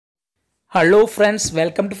Hello friends,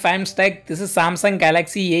 welcome to Famous Tech. This is Samsung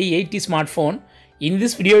Galaxy A80 smartphone. In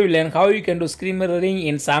this video, you will learn how you can do screen mirroring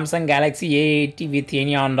in Samsung Galaxy A80 with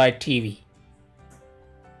any Android TV.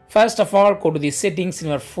 First of all, go to the settings in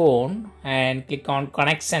your phone and click on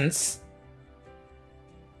connections.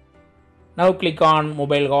 Now click on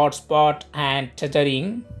mobile hotspot and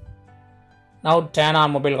tethering. Now turn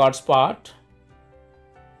on mobile hotspot.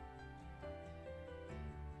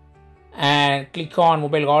 And click on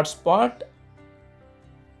mobile hotspot.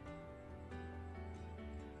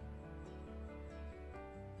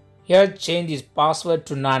 Here change this password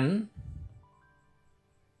to none.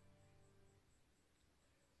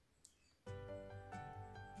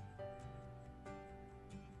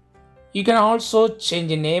 You can also change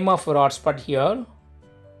the name of your hotspot here.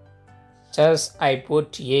 Just I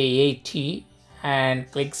put A80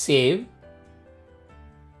 and click save.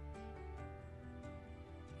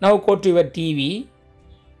 Now go to your TV.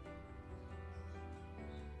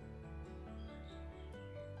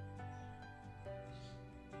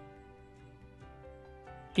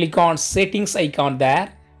 Click on settings icon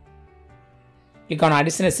there. Click on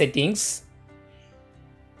additional settings.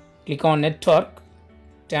 Click on network.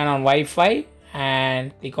 Turn on Wi-Fi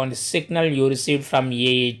and click on the signal you received from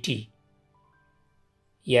A80.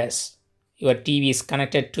 Yes, your TV is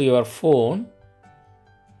connected to your phone.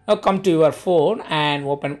 Now come to your phone and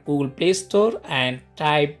open Google Play Store and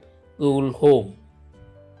type Google Home.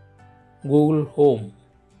 Google Home.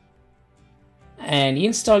 And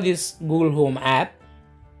install this Google Home app.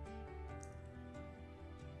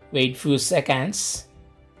 Wait few seconds.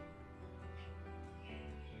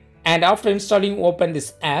 And after installing, open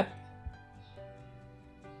this app.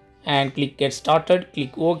 And click Get Started.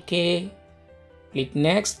 Click OK. Click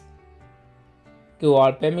Next. Give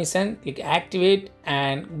all permission, click activate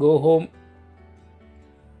and go home.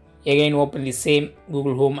 Again open the same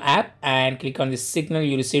Google Home app and click on the signal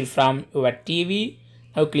you received from your TV.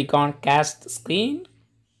 Now click on cast screen.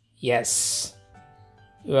 Yes,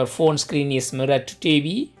 your phone screen is mirrored to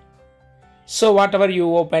TV. So whatever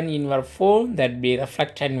you open in your phone, that will be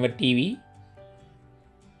reflected in your TV.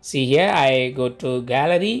 See here, I go to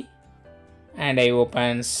gallery and I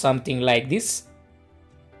open something like this.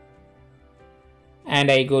 And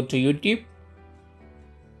I go to YouTube.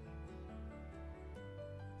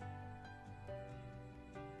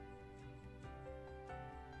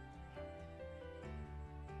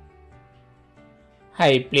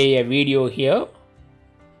 I play a video here.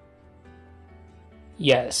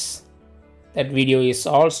 Yes, that video is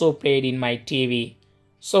also played in my TV.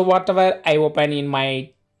 So whatever I open in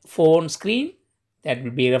my phone screen, that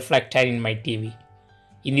will be reflected in my TV.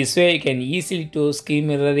 In this way, you can easily do screen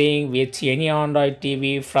mirroring with any Android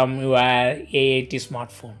TV from your A80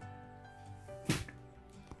 smartphone.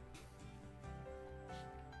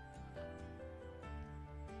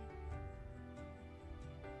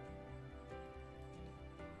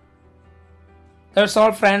 That's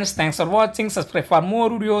all friends. Thanks for watching. Subscribe for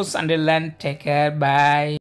more videos. Until then, take care. Bye.